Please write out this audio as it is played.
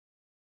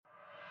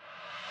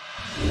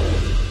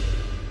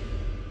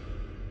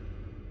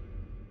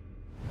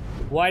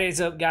What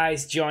is up,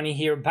 guys? Johnny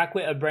here, back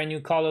with a brand new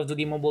Call of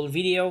Duty Mobile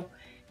video.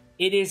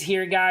 It is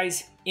here,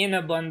 guys, in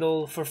a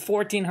bundle for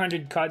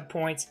 1400 CoD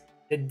points.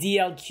 The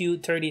DL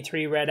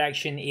Q33 Red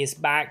Action is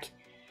back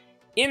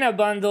in a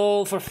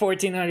bundle for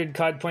 1400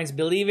 CoD points,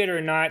 believe it or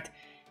not.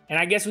 And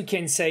I guess we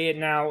can say it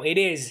now, it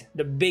is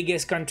the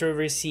biggest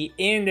controversy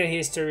in the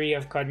history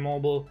of CoD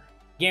Mobile.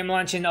 Game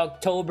launched in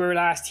October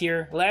last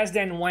year, less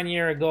than 1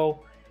 year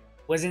ago.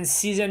 Was in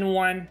Season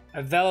 1,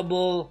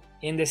 available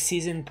in the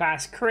Season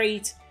Pass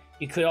crate.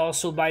 You could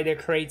also buy the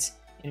crates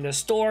in the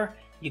store.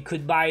 You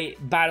could buy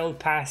Battle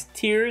Pass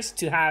tiers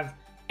to have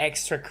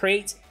extra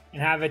crates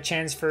and have a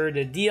chance for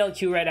the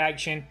DLQ Red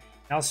Action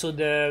and also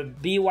the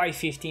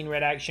BY15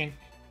 Red Action.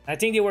 I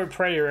think they were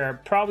pretty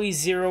rare, probably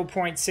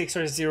 0.6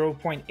 or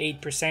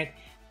 0.8%,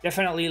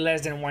 definitely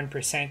less than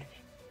 1%.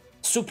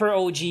 Super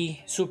OG,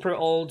 super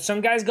old.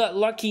 Some guys got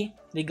lucky,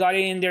 they got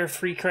it in their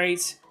free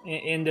crates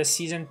in the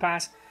Season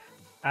Pass.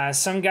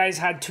 Some guys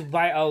had to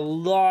buy a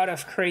lot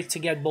of crates to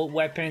get both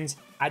weapons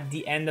at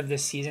the end of the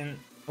season.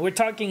 We're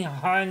talking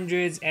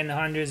hundreds and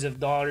hundreds of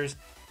dollars.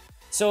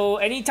 So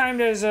anytime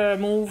there's a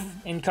move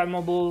in CoD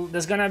Mobile,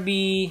 there's gonna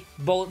be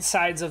both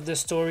sides of the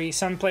story.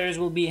 Some players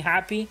will be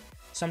happy,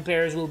 some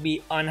players will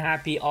be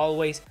unhappy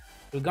always.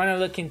 We're gonna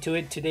look into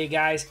it today,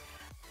 guys.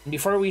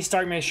 Before we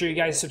start, make sure you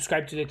guys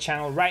subscribe to the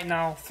channel right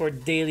now for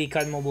daily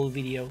CoD Mobile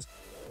videos.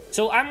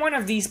 So I'm one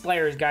of these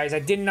players, guys. I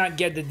did not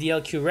get the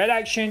DLQ Red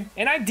Action,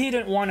 and I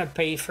didn't want to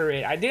pay for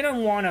it. I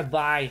didn't want to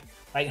buy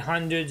like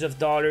hundreds of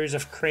dollars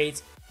of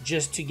crates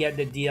just to get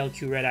the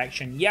DLQ Red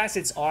Action. Yes,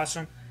 it's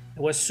awesome.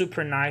 It was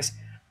super nice.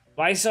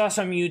 But I saw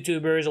some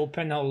YouTubers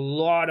open a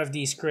lot of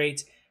these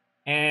crates,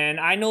 and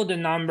I know the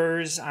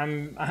numbers.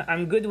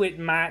 I'm good with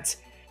math,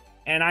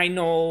 and I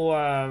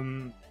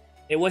know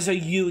it was a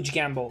huge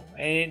gamble.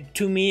 And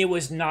to me, it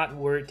was not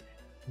worth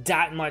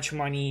that much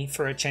money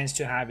for a chance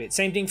to have it.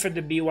 Same thing for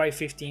the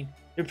BY15.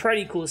 They're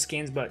pretty cool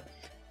skins, but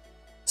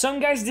some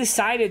guys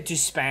decided to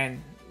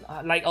spend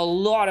like a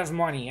lot of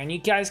money, and you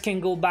guys can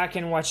go back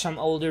and watch some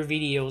older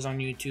videos on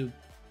YouTube.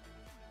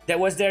 That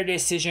was their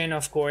decision,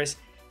 of course,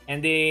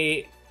 and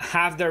they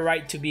have the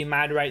right to be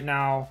mad right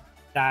now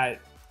that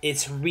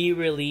it's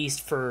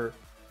re-released for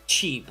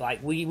cheap.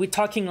 Like we're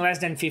talking less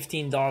than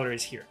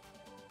 $15 here.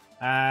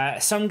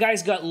 Some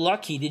guys got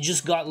lucky. They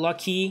just got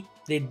lucky.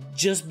 They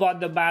just bought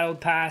the battle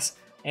pass,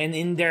 and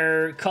in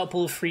their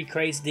couple free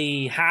crates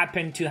they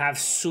happened to have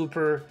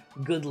super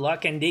good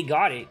luck and they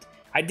got it.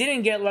 I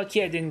didn't get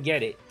lucky, I didn't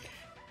get it.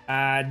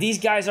 These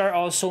guys are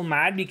also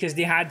mad because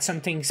they had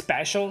something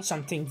special,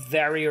 something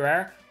very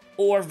rare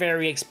or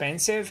very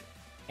expensive,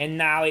 and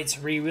now it's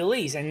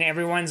re-released and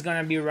everyone's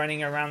gonna be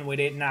running around with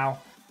it now.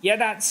 Yeah,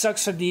 that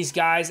sucks for these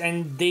guys,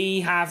 and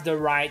they have the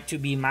right to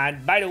be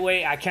mad. By the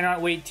way, I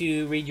cannot wait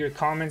to read your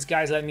comments,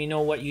 guys. Let me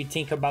know what you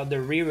think about the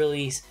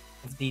re-release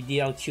of the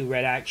DLQ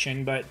Red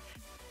Action. But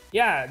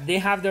yeah, they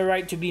have the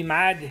right to be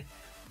mad.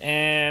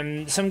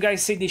 And some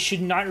guys say they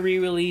should not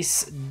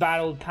re-release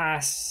Battle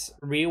Pass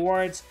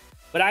rewards.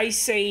 But I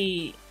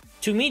say,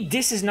 to me,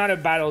 this is not a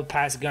Battle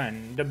Pass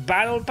gun. The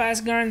Battle Pass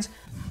guns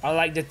are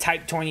like the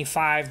Type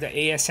 25, the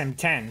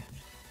ASM-10.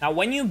 Now,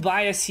 when you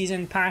buy a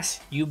Season Pass,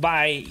 you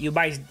buy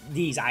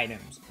these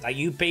items. Like,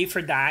 you pay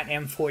for that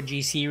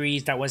M4G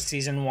series, that was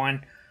Season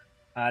 1.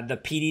 The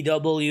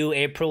PDW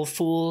April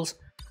Fools.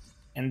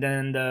 And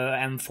then the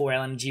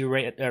M4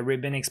 LMG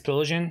ribbon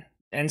explosion.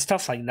 And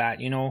stuff like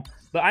that, you know.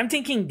 But I'm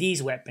thinking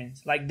these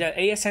weapons. Like the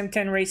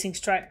ASM-10 Racing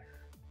Strike.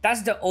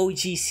 That's the OG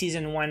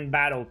Season 1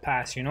 Battle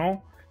Pass, you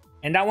know.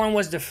 And that one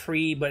was the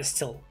free, but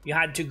still, you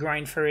had to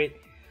grind for it.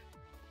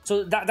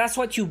 So that's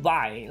what you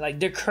buy. Like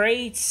the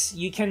crates,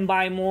 you can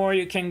buy more,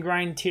 you can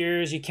grind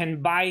tiers, you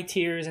can buy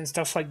tiers and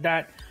stuff like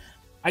that.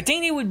 I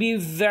think it would be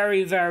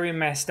very, very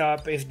messed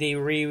up if they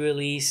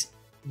re-release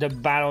the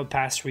Battle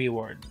Pass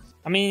reward.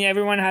 I mean,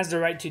 everyone has the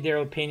right to their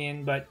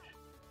opinion, but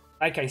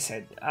like I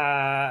said,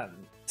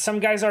 some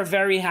guys are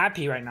very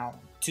happy right now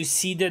to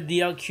see the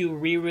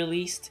DLQ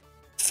re-released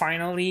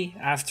finally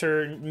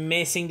after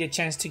missing the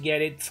chance to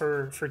get it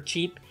for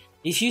cheap.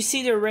 If you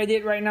see the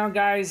Reddit right now,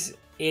 guys,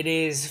 it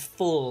is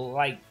full.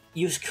 Like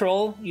you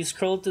scroll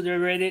to the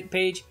Reddit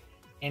page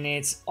and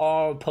it's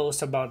all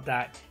posts about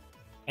that.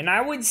 And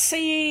I would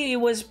say it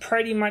was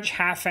pretty much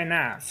half and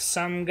half.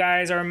 Some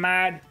guys are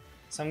mad,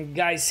 some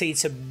guys say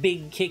it's a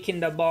big kick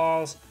in the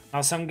balls. Now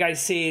some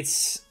guys say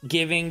it's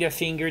giving the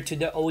finger to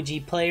the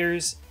OG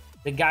players,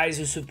 the guys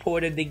who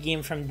supported the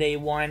game from day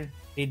one.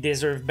 They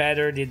deserve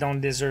better, they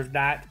don't deserve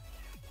that.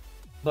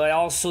 But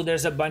also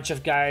there's a bunch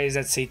of guys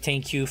that say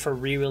thank you for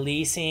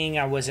re-releasing.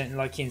 I wasn't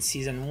lucky in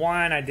Season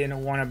 1. I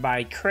didn't want to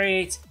buy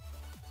crates.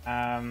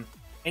 And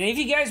if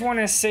you guys want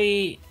to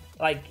say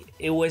like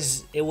it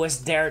was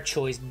their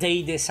choice,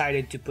 they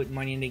decided to put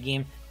money in the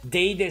game.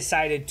 They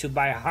decided to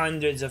buy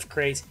hundreds of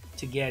crates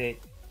to get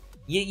it.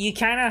 You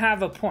kind of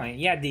have a point.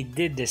 Yeah, they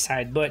did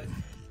decide. But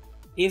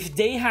if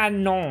they had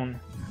known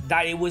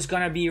that it was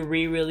going to be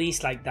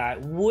re-released like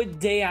that, would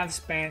they have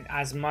spent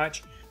as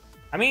much?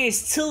 I mean, it's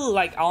still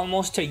like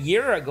almost a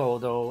year ago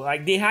though.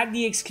 Like they had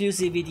the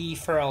exclusivity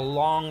for a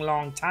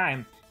long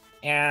time.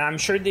 And I'm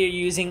sure they're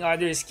using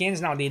other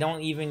skins now. They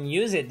don't even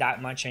use it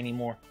that much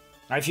anymore.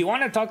 Now, if you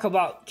want to talk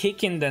about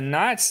kicking the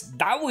nuts,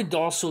 that would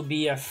also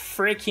be a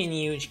freaking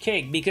huge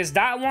kick, because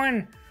that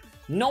one,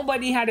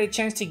 nobody had a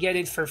chance to get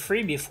it for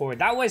free before.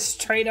 That was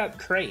straight up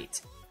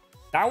crate.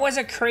 That was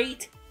a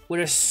crate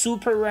with a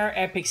super rare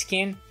epic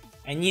skin,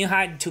 and you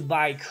had to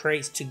buy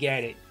crates to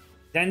get it.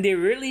 Then they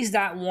released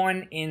that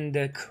one in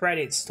the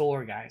credit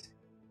store, guys.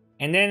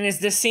 And then it's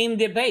the same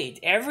debate.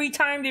 Every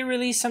time they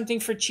release something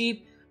for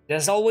cheap,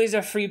 there's always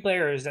a free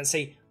players that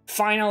say,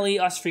 finally,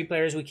 us free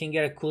players, we can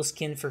get a cool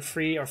skin for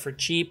free or for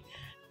cheap.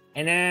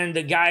 And then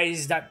the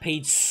guys that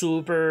paid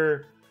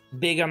super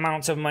big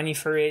amounts of money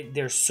for it,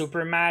 they're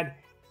super mad.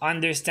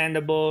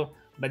 Understandable.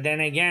 But then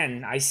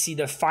again, I see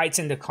the fights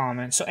in the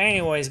comments. So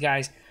anyways,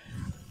 guys,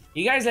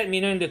 you guys let me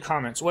know in the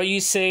comments what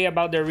you say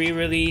about the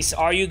re-release.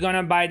 Are you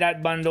gonna buy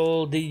that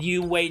bundle? Did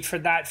you wait for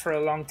that for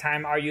a long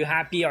time? Are you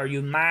happy? Are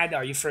you mad?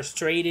 Are you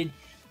frustrated?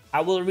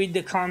 I will read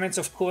the comments,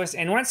 of course.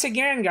 And once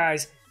again,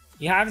 guys,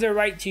 you have the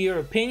right to your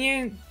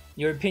opinion.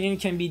 Your opinion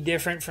can be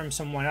different from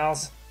someone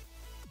else,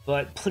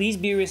 but please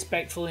be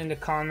respectful in the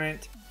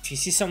comment. If you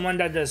see someone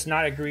that does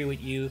not agree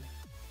with you,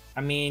 I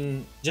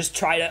mean, just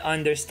try to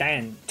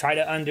understand. Try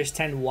to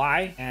understand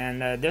why.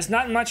 And there's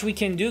not much we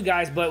can do,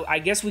 guys, but I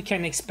guess we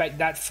can expect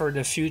that for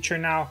the future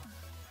now.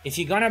 If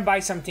you're gonna buy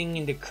something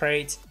in the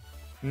crate,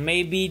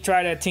 maybe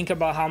try to think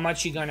about how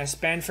much you're gonna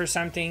spend for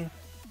something.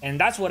 And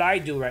that's what I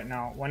do right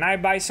now. When I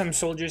buy some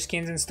soldier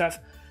skins and stuff,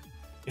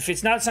 if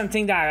it's not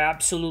something that I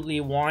absolutely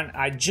want,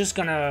 I'm just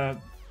gonna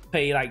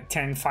pay like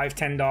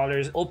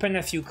 $10, open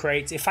a few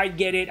crates. If I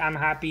get it, I'm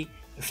happy.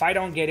 If I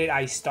don't get it,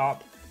 I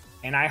stop.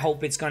 And I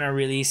hope it's gonna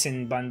release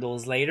in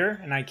bundles later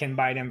and I can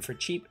buy them for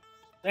cheap.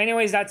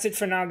 Anyways, that's it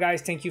for now,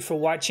 guys. Thank you for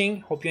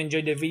watching. Hope you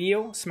enjoyed the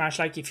video. Smash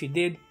like if you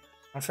did.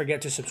 Don't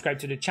forget to subscribe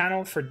to the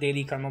channel for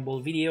daily CoD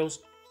Mobile videos.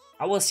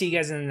 I will see you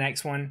guys in the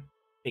next one.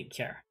 Take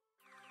care.